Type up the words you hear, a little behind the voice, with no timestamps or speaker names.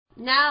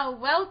Now,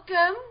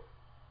 welcome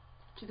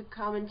to the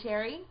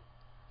commentary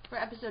for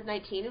episode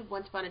 19 of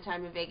Once Upon a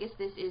Time in Vegas.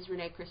 This is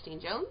Rene Christine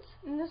Jones.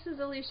 And this is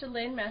Alicia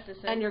Laine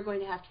Matheson. And you're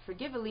going to have to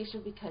forgive Alicia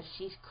because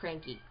she's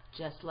cranky,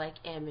 just like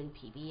M in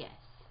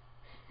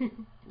PBS.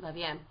 Love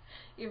you, M.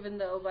 Even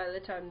though by the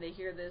time they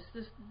hear this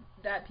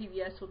that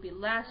PBS will be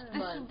last month.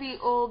 This will be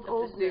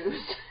old news.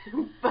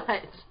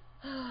 But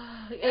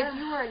if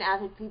you were an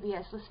avid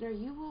PBS listener,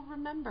 you will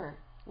remember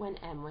when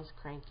M was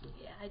cranky.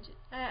 Yeah,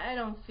 I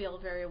don't feel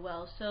very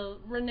well, so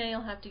Renee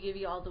will have to give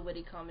you all the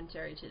witty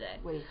commentary today.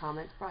 Witty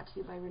comments brought to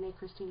you by Rene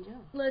Christine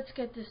Jones. Let's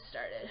get this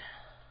started.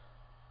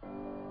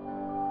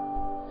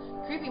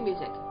 Creepy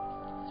music.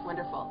 It's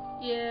wonderful.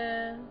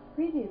 Yeah.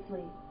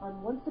 Previously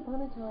on Once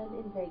Upon a Time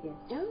in Vegas.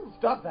 Ooh.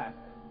 Stop that!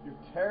 You're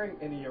tearing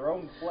into your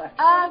own flesh.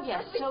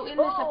 Yes. So in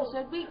this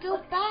episode, we go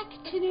back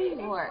to New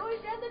York.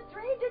 Going down the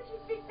drain, did you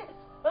think that's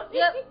funny?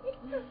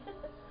 Yep.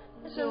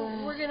 So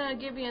we're gonna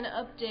give you an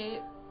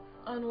update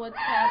on what's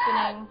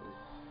happening.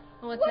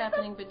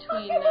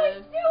 Between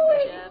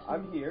Jeff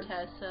I'm here. and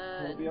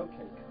Tessa. We'll be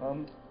okay.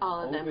 Come.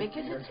 All of them, over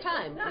because here. it's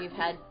time. We've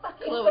had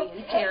Chloe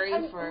and Terry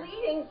for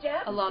bleeding,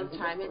 Jeff. a long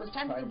time. It's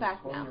time to go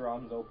back Hold now. your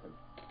arms open.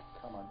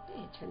 Come on.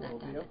 Hey, turn that We'll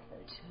down. be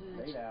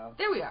okay. Lay down.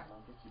 There we are.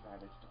 I'll get you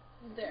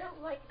bandaged. There.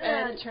 Like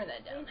And turn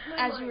that down.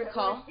 As you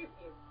recall,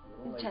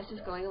 Little late, Tessa's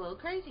Jeff. going a little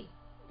crazy.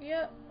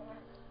 Yep.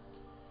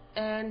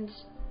 And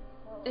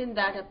in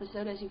that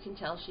episode, as you can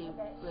tell, she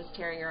was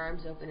tearing her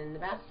arms open in the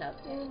bathtub,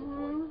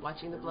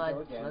 watching the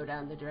blood flow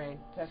down the drain.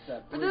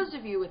 Tessa, For please. those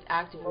of you with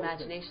active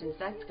imaginations,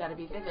 that's got to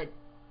be vivid.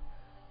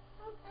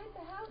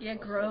 Yeah,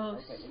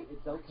 gross. Okay,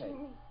 it's okay.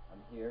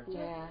 I'm here.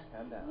 Yeah.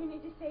 Calm down. You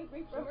need to save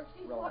me from her.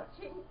 She's Relax.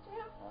 watching,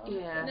 Jeff.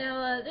 Yeah.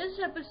 Now, this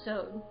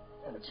episode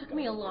took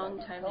me a long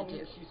time Tell to me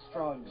do. that she's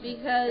strong. Because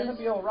She's gonna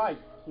be all right.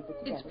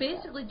 It's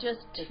basically just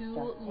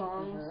two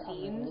long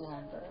scenes.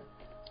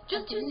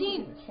 Just two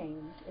scenes.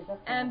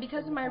 And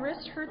because my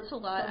wrist hurts a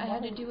lot, I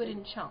had to do it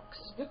in chunks.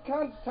 Just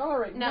can't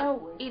tolerate. Now,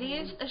 it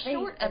is a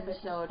short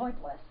episode,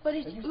 but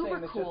it's Are you uber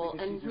saying this just cool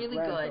because and she's your really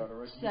good.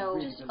 granddaughter, or she's So,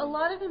 really Just a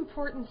lot of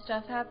important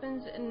stuff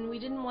happens, and we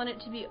didn't want it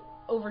to be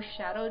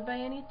overshadowed by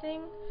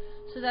anything.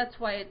 So that's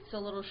why it's a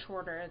little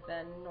shorter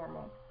than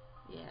normal.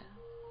 yeah.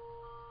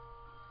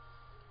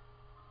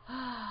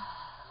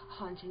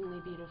 Hauntingly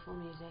beautiful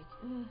music,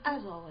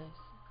 as always.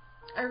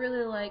 I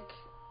really like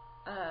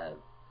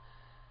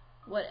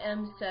what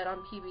M said on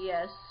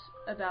PBS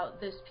about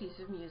this piece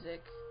of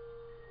music.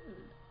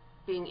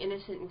 Being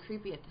innocent and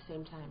creepy at the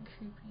same time.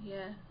 Creepy,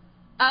 yeah.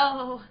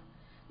 Oh,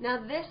 now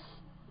this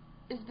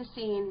is the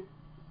scene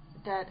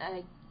that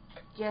I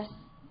guess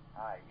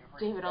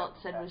David Alt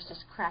said was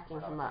just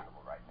cracking him up.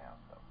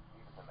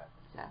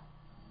 So.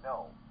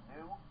 No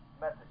new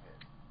messages.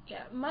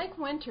 Yeah, Mike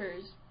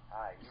Winters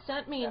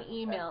sent me an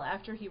email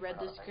after he read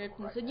the script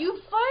and said, "You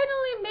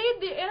finally made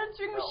the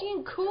answering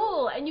machine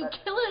cool, and you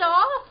kill it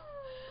off?"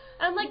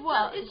 I'm like,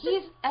 well, it's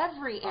he's just,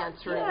 every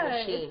answering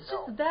machine. it's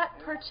just that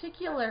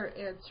particular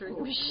answering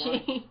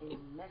machine.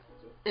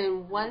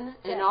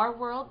 In our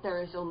world,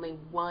 there is only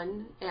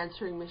one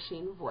answering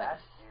machine voice. That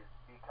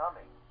is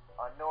becoming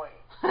annoying.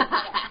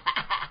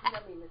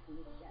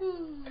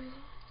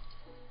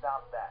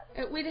 Stop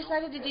that. We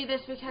decided to do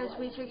this because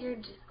we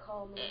figured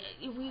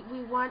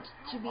we want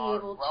to be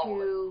able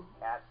to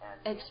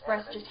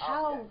express just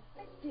how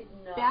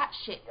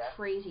batshit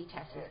crazy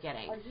Tess is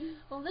getting.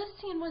 Well, this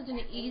scene was an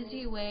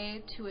easy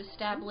way to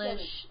establish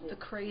the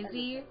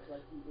crazy,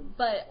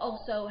 but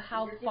also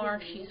how far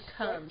she's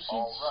come.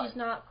 She's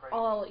not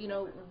all,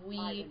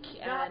 weak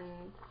and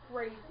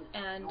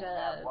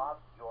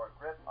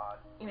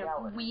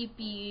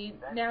weepy.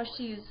 Now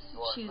she's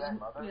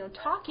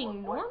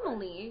talking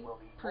normally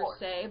per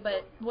se,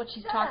 but what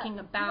she's talking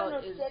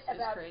about is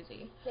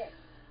crazy.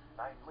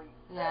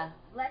 Yeah.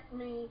 Let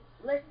me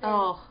listen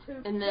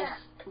and this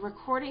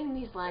recording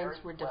these lines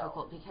were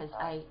difficult because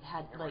I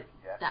had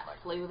that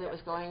flu that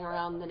was going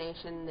around the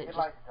nation that just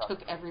took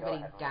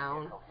everybody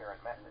down.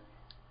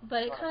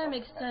 But it kind of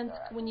makes sense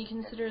when you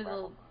consider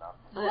the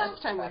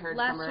last time we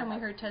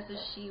heard Tessa,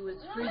 she was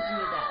freezing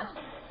to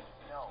death.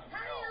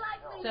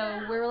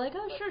 So we were like,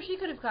 oh, sure, she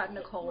could have gotten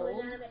a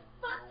cold.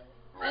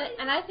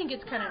 And I think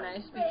it's kind of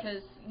nice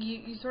because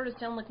you sort of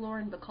sound like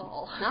Lauren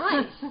Bacall.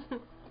 Nice.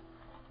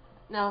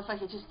 Now, if I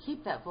could just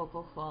keep that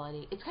vocal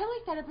quality. It's kind of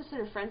like that episode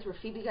of Friends where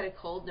Phoebe got a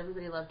cold and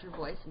everybody loved her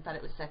voice and thought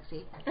it was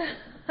sexy.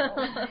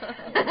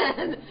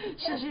 And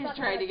she was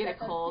trying to get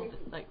a cold.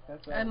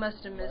 I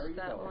must have missed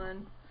that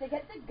one. To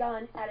get the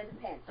gun out of the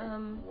pantry.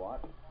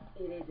 What?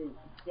 It isn't.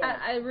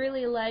 I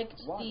really liked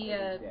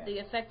the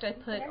effect I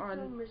put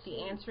on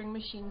the answering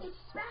machine's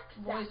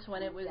voice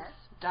when it was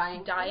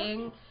dying.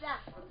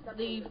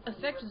 The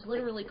effect is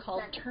literally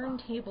called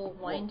turntable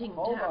winding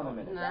Hold on a down.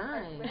 minute.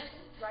 Nice.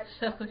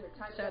 So it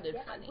sounded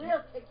funny.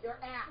 We'll kick your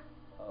ass.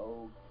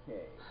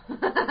 Okay.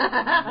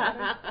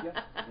 Just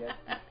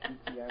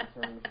keep the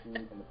answering machine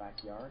in the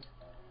backyard.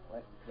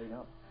 Let's clean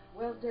up.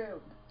 Will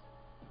do.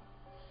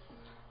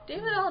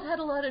 David Alt had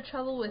a lot of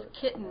trouble with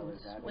kittens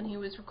when he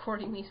was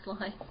recording these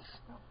lines.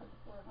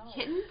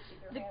 Kittens?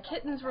 The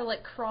kittens were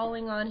like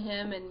crawling on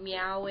him and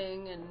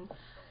meowing, and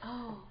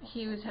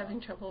he was having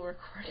trouble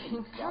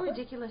recording. How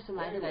ridiculous am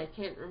I that I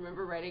can't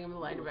remember writing him a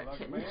line about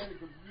kittens?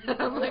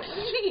 I'm like,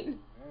 machine.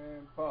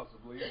 And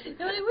possibly.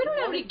 You're like, we don't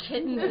have any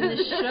kittens in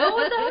this show.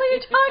 What the hell are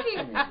you talking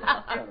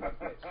about?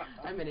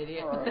 I'm an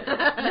idiot.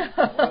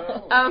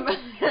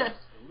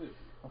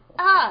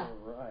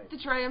 The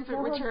triumphant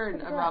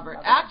return of Robert.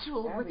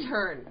 Actual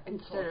return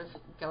instead of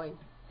going.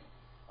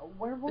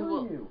 Where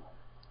were you?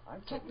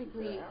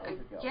 Technically, I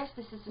guess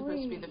this is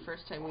supposed to be the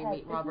first time we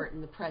meet Robert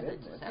in the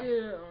present. So.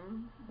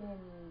 In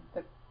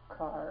the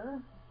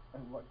car?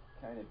 And what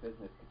kind of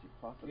business could you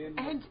possibly... In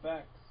the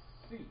back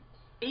seat.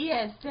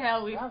 Yes,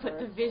 now we've put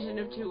the vision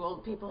of two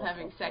old people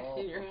having sex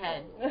in your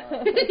head.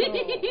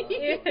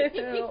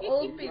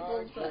 Old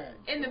people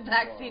in the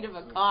back seat of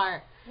a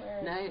car.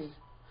 Nice.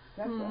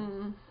 Now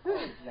in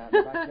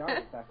the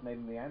backyard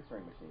assassinating the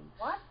answering machine.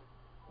 What?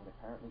 It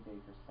apparently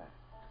gave her sack.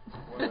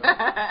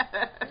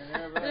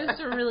 There's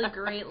some really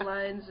great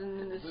lines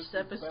in this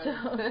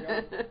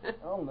episode.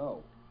 Oh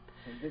no.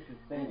 This is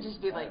it'll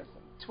just be like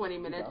 20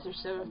 minutes or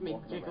so of me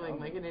giggling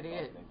like an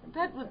idiot.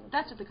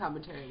 That's what the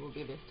commentary will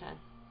be this time.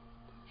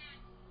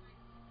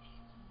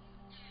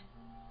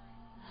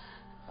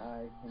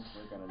 I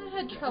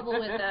had trouble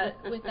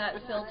with that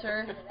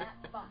filter.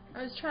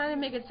 I was trying to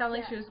make it sound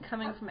like she was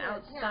coming from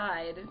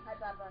outside.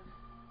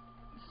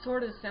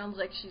 Sort of sounds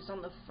like she's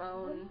on the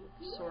phone,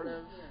 sort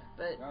of.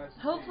 But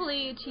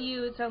hopefully to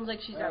you it sounds like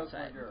she's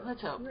outside.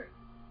 Let's hope.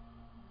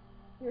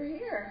 You're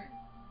here.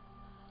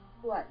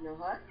 What, no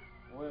hug?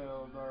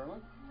 Well,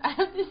 darling. I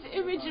have this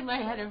image in my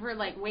head of her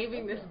like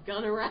waving this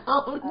gun around.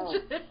 Oh,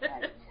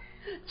 right.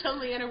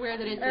 Totally unaware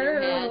that it's in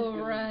her hand. Oh,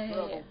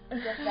 right.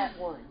 Just that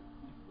one.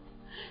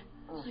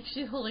 It's like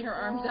she's holding her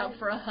arms out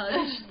for a hug.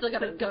 She's still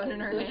got a gun in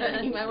her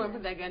hand. You might want to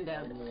put that gun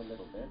down. A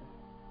little bit.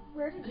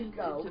 Where did you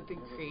go?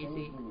 Something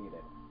crazy.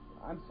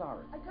 I'm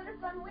sorry. I could have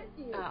gone with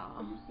you.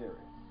 Are you serious?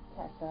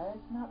 Tessa,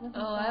 it's not really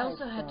I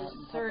also had to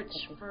search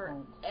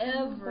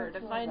forever to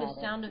find a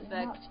sound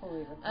effect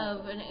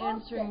of an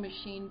answering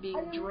machine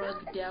being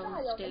drugged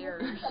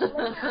downstairs. I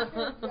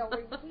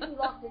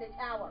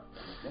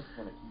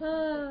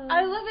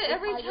love it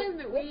every time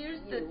that we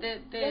use the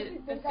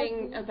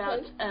thing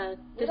about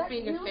this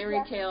being a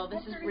fairy tale.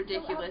 This is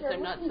ridiculous.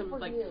 I'm not some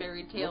like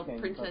fairy tale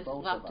princess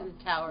locked in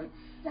a tower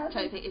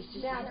type thing. It's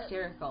just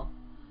hysterical.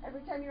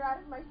 Every time you're out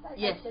of my sight.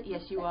 Yes,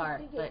 you are,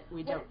 but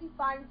we don't,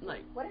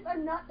 like, what if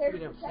I'm not there we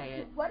to don't protect say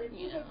you? it. What if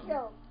you get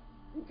killed?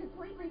 I'm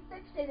completely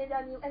fixated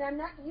on you, and I'm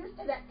not used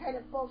to that kind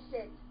of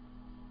bullshit.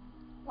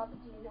 Papa, do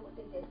you know what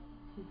they did?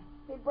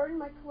 They burned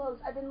my clothes.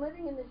 I've been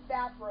living in this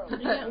bathroom.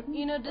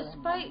 You know,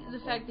 despite the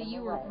fact that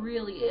you were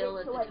really ill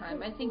at the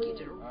time, I think you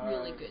did a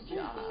really good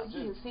job.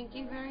 Thank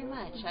you very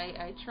much.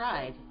 I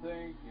tried.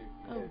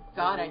 Oh,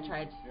 God, I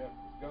tried.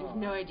 You have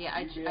no idea.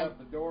 I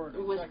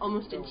was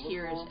almost in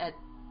tears at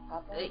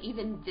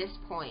even this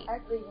point.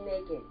 Actually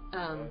naked.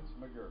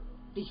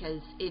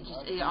 Because it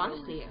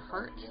honestly, it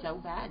hurt so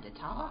bad to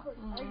talk.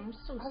 I'm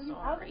so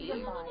sorry.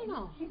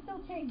 No.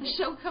 The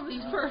show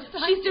comes first.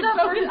 She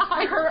devoted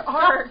her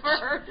art.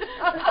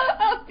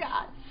 Oh,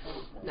 God.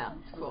 No,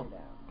 it's cool.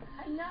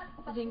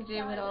 I think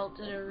David Alt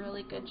did a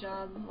really good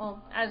job.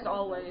 Well, as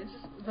always.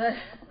 But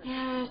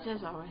yes,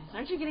 as always.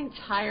 Aren't you getting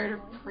tired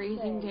of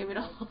praising David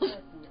Alt?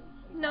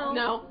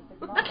 No.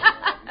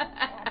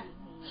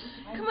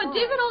 Come on,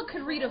 David Alt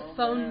could read a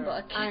phone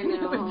book. I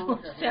know. It would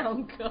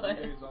sound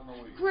good.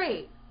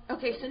 Great.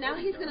 Okay, so now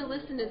he's going to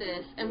listen to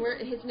this, and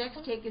his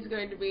next take is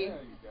going to be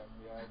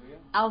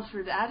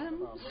Alfred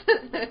Adams.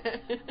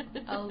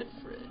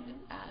 Alfred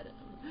Adams.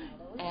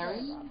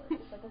 Aaron.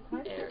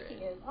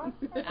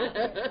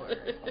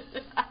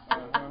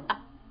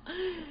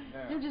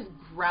 They're just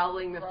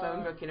growling the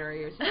phone book in our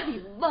ears. It'll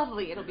be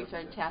lovely. It'll be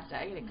fantastic.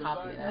 I get a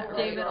copy of that.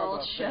 David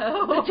Alt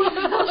show. What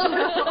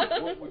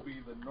would be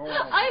the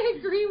normal? I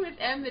agree with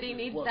M that he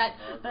needs that.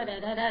 Like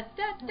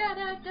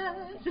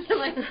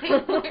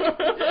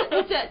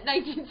it's that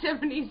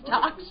 1970s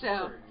talk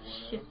show.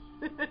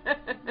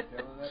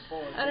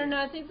 I don't know.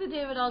 I think the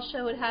David Alt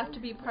show would have to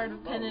be part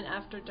of Pendant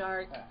After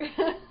Dark.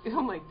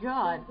 Oh my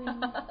God.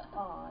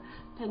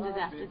 Pendant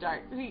After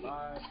Dark. And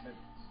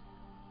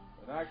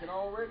I can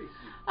already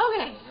see.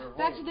 Okay,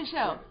 back to the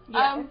show.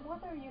 Yeah.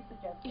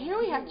 Here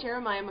we have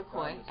Jeremiah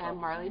McCoy and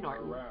Marley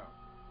Norton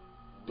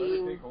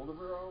being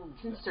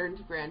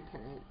concerned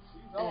grandparents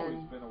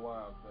and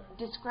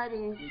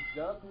describing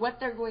what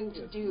they're going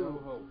to do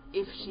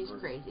if she's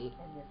crazy.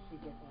 And if she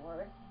gets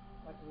worse,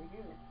 what do we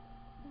do?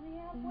 Do we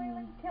have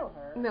Waylon kill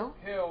her? No.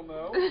 Hell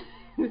no.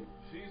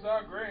 She's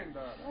our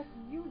granddaughter. What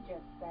you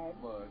just said.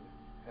 Blood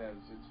has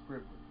its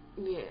privilege.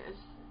 Yes.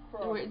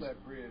 Cross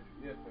that bridge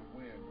if and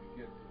when we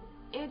get to it.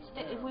 It's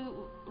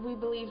we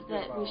believe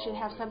that we should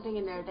have something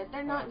in there that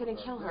they're not going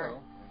to kill her.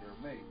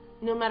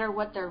 No matter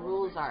what their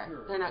rules are,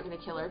 they're not going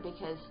to kill her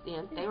because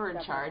they were in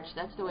charge.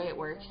 That's the way it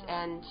works,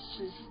 and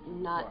she's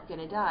not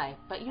going to die.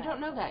 But you don't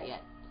know that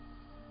yet.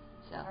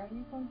 So. Are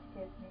you going to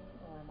kiss me,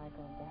 or am I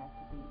going to have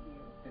to beat you?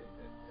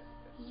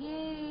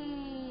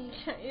 Yay!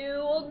 Ew,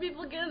 old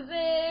people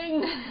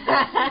kissing!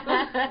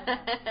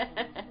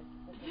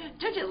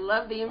 Don't you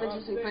love the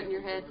images we put in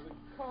your head?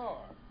 Car.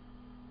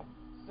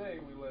 Say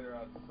we let her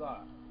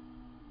outside.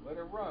 Let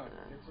her run,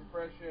 get some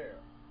fresh air,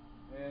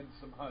 and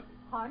some hunting.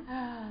 Hunt?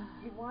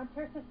 You want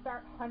her to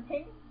start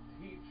hunting?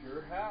 Teach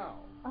her how.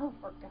 Oh,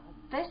 for God's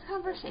sake. This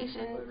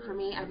conversation, for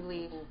me, I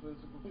believe,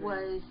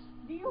 was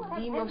Do you have the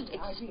any most idea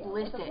what the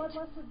explicit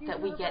bloodlusters do that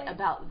to we her get brain?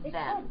 about It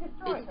them. could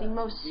destroy It's the her.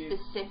 most It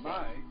specific.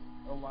 might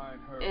align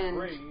her And-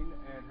 brain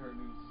and her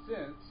new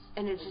sense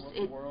And it's to just, what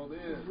the it world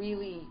is.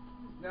 really,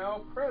 Now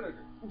a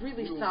predator.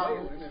 really You solid,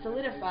 Waylon, and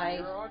solidifies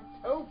you're on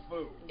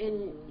tofu.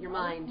 in your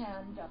mind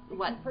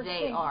what what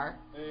they are.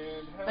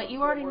 And But you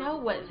how's already that know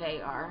work what for they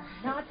you? are.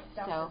 Not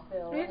So,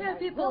 We've had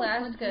people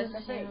ask us,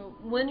 you know,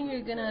 when are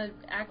you gonna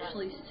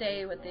actually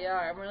say what they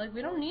are? And we're like,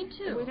 we don't need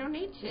to. we don't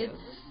need to.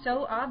 It's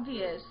so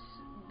obvious.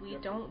 We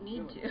don't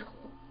need to.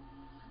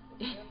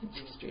 It's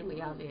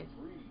extremely obvious.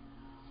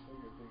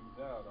 Figure things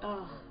out on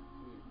Oh. her,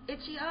 too.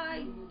 Itchy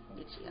eye.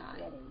 Itchy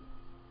eye.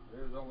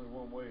 There's only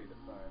one way to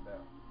find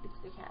out. It's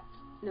the cat.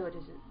 No, it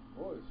isn't.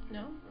 Boys,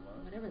 No?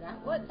 Whatever that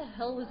was. What the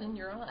hell was in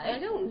your eye? I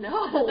don't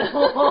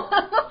know.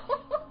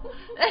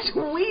 That's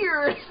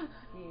weird.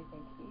 Do you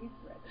think he's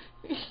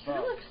ready? You're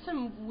like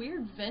some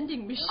weird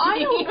vending machine. I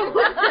don't know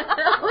what the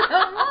hell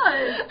that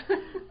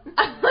was.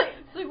 I'm like,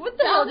 It's like, what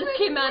the hell just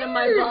came out of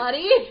my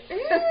body?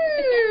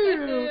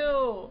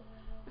 Ew.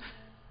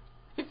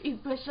 If you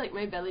push like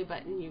my belly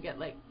button, you get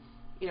like,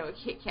 you know, a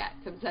Kit Kat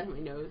comes out of my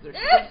nose or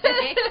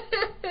something.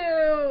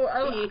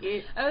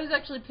 I was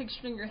actually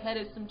picturing your head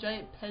as some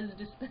giant Pez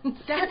dispenser.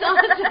 That's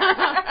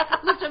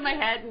awesome. Lift up my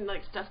head and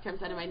like stuff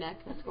comes out of my neck.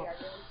 That's cool.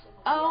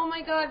 Oh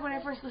my god, when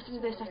I first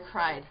listened to this, I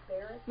cried.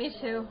 Me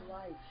too.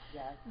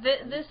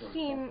 This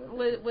scene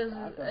was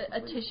a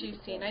tissue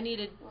scene. I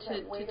needed a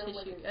tissue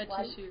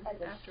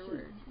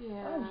afterward.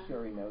 Yeah. I'm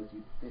sure he knows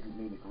you didn't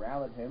mean to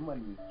growl at him when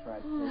you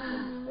tried to take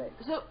a mistake.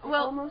 So,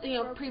 well, you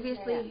know,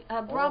 previously,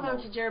 bravo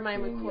to Jeremiah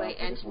McCoy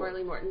and to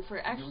Marley Morton for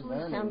actually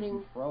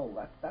sounding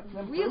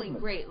really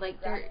great.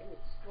 Like, they're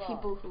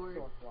people who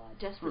are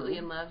desperately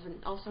in love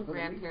and also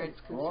grandparents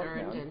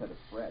concerned and,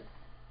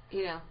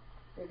 you know,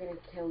 They're gonna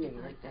kill me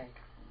like that.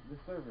 The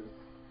server's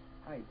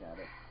tight at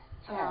it.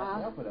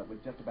 Aw. I'll put up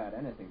with just about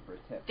anything for a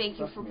tip. Thank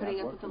you Trust for me, putting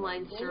I've up with the worked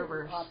line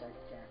servers.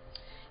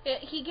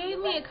 He gave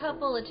me a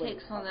couple of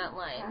takes on that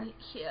line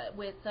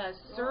with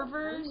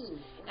servers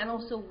and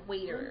also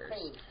waiters.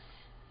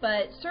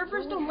 But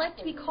servers don't like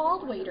to be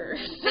called waiters.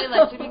 They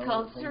like to be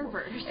called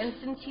servers. And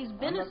since he's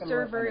been a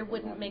server, it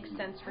wouldn't make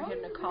sense for him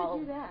to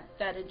call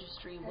that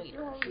industry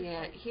waiters.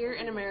 Yeah, here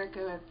in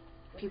America,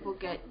 people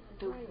get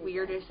the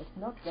weirdest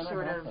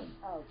sort of...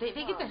 They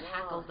get their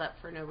hackles up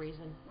for no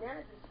reason.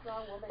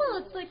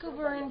 Well, it's like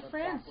over in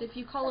France. If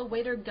you call a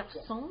waiter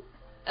garçon,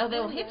 Oh,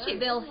 they'll hit you.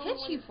 They'll hit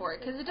you for it,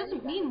 because it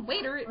doesn't mean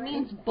waiter, it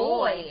means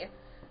boy.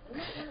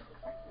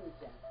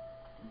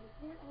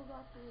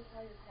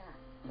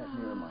 Let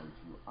me remind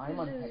you, I'm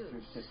on This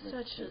Hector's is ship list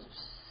such too.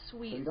 a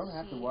sweet So you don't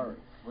have to scene. worry.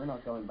 We're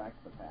not going back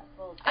to the past.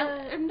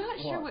 I'm not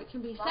sure what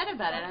can be said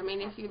about it. I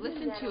mean, if you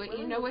listen to it,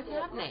 you know what's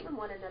happening.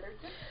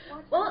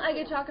 Well, I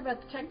could talk about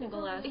the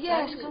technical aspect.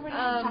 Yes, go right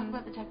ahead and talk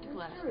about the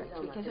technical aspect,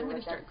 because I'm going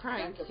to start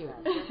crying soon.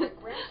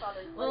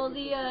 Well,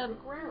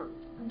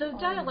 the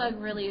dialogue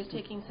really is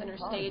taking center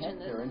stage in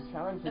this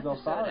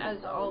episode, as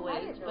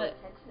always, but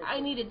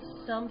I needed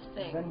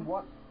something Then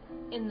what?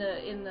 in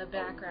the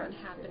background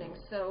happening.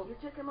 So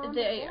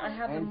I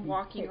have them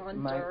walking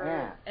on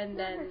dirt, and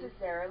then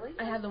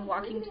I have them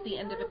walking to the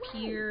end of a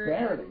pier.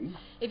 Barely.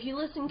 If you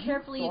listen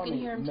carefully, you can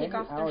hear them take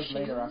off their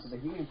shoes,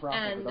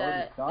 and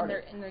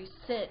they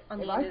sit on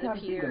the end of the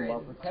pier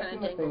and kind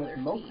of dangle their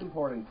most feet.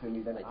 important to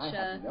me, then Which, I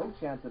have no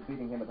chance of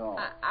beating him at all.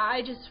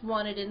 I just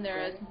want it in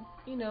there as,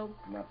 you know,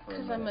 Not for a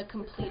because I'm a minute.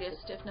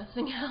 completist, if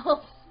nothing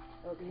else.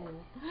 Okay.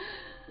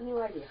 New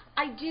idea.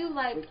 I do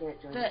like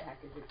that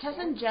Tess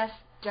and Jeff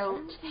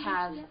don't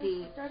have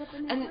the...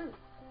 And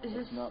this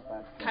is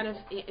kind of...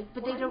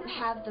 But they don't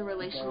have the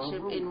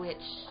relationship in which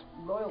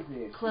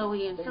Loyalty.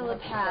 Chloe and Philip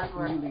have,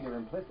 or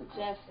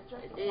Jeff,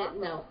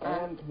 no,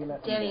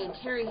 Danny and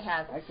Terry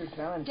have.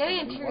 Danny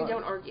and Terry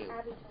don't argue,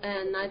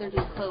 and neither do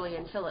Chloe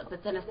and Philip,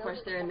 but then of course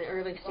they're in the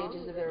early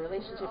stages of their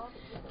relationship.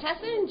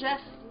 Tessa and Jeff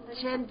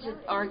tend to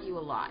argue a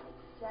lot.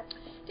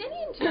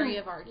 Danny and Terry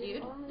have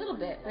argued. A little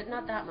bit, but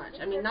not that much.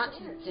 I mean, not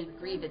to the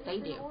degree that they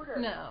do.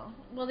 No.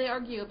 Well, they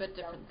argue about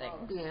different things.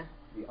 Yeah.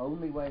 The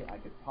only way I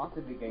could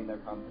possibly gain their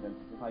confidence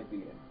is if I beat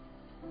him.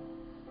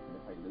 And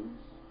if I lose...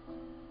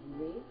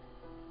 Me?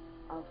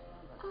 I'll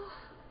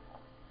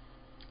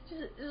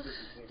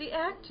The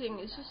acting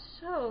is just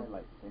so I'd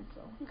like to think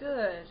so.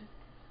 good.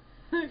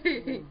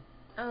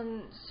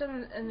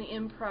 Some and the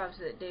improvs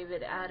that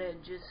David added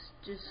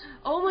just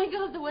Oh my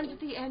god, the ones at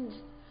the end.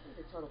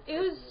 it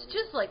was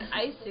just like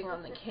icing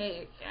on the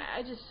cake.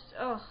 I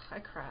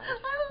cried.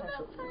 I love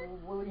that part.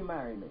 Will you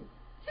marry me?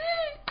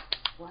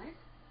 What?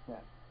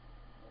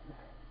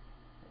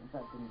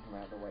 That didn't come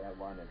out the way I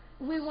wanted.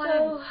 We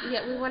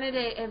wanted, we wanted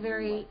a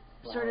very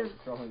sort of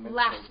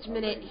last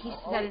minute, he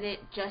said it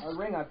just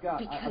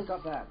because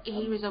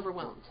he was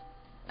overwhelmed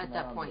at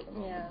that point.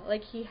 Yeah,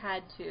 like he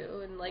had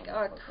to, and like,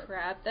 oh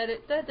crap, that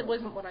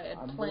wasn't what I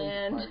had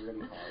planned.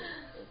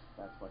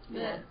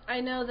 Yeah, I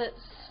know that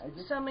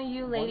some of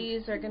you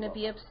ladies are going to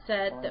be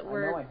upset that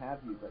we're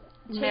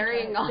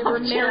marrying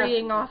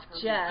off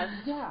Jeff.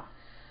 Yeah.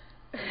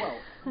 Well,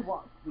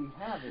 what we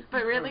have is...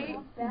 But really?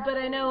 But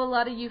I know a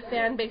lot of you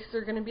fan bases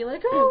are going to be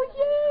like, oh,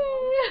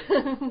 yay!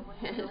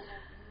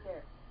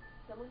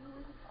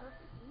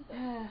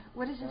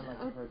 What is this?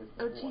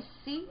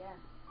 OTC?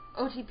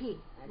 OTP.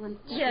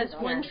 Yes,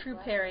 one true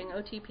pairing,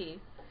 OTP.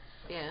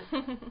 Yeah.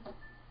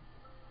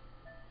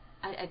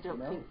 I don't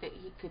think that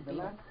he could be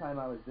last time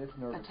I was this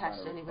nervous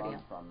attached to anybody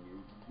else. From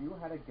you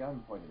had a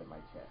gun pointed at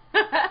my chest.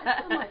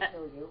 I might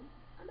kill you.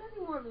 I'm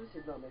having more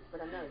lucid moments,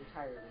 but I'm not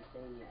entirely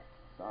sane yet.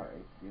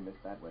 Sorry, you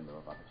missed that window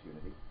of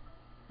opportunity.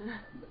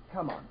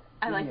 Come on.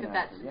 I like that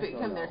that's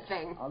become their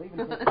thing. I'll even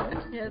take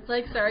the Yeah, it's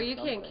like, sorry, you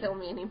can't kill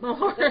me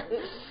anymore.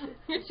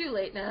 You're too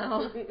late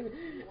now.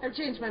 I've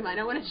changed my mind.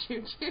 I want to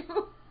shoot you.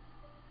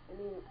 I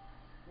mean,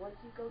 once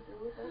you go through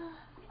with it,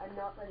 I'm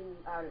not letting you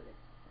out of it.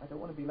 I don't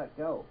want to be let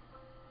go.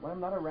 When I'm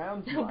not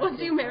around you, once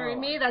you marry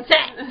me, that's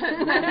it.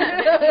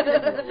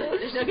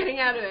 There's no getting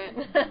out of it.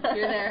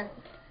 You're there.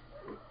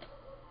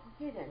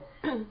 Okay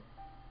then.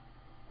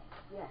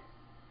 Yes.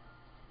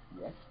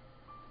 Yes?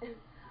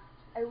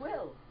 I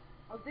will.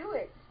 I'll do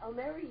it. I'll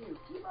marry you.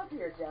 Keep up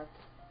here, Jeff.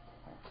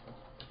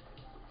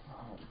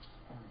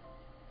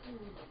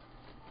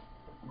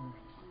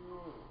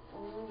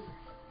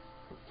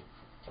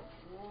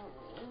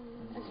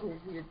 That's a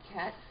weird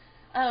cat.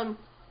 I'm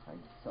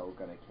so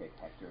gonna kick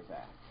Hector's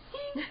ass.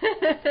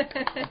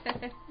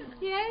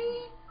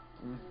 Yay!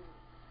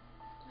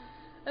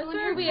 I'm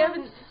sorry we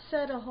haven't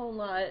said a whole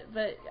lot,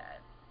 but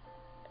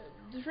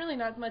there's really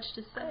not much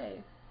to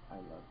say. I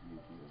love you,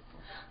 beautiful.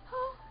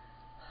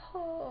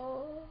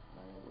 Oh.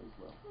 I always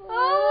will.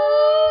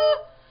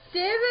 Oh,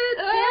 David,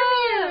 damn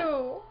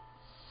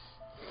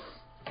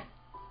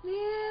you!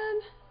 Man.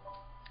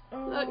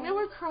 Look, now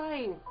we're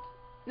crying.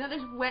 Now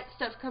there's wet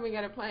stuff coming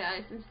out of my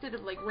eyes instead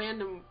of like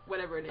random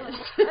whatever it is.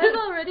 I've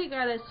already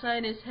got a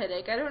sinus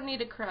headache. I don't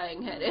need a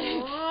crying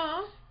headache.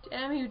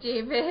 Damn you,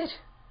 David.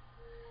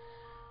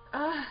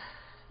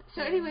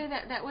 So anyway,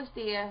 that was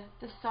the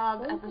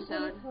sob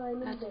episode.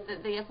 That's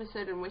the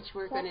episode in which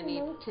we're going to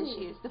need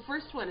tissues. The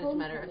first one, as a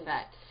matter of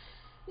fact.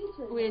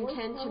 We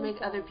intend to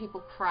make other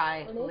people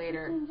cry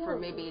later for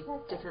maybe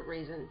different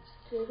reasons.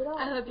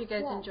 I hope you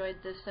guys enjoyed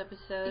this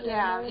episode.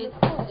 Yeah.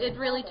 It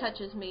really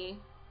touches me.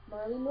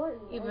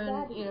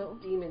 Even, you know,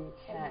 demon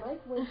cat.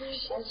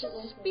 She's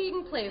just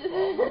being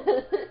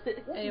playful.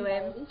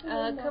 Anyway,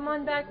 come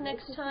on back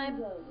next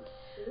time.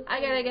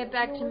 I gotta get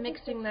back to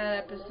mixing that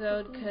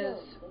episode, because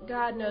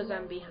God knows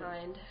I'm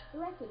behind.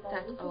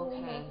 That's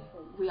okay.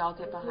 We all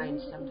get behind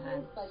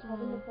sometimes.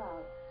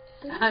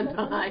 I'm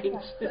behind.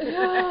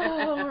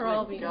 Oh, we're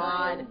all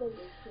behind.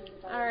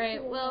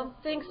 Alright, well,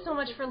 thanks so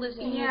much for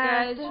listening, you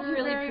guys. We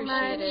really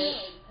appreciate it.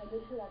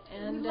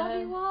 And, we love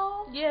you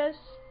all. Yes.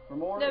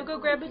 Now go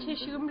grab a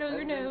tissue and blow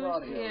your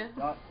nose. Yeah.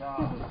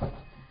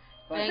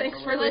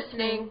 Thanks for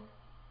listening.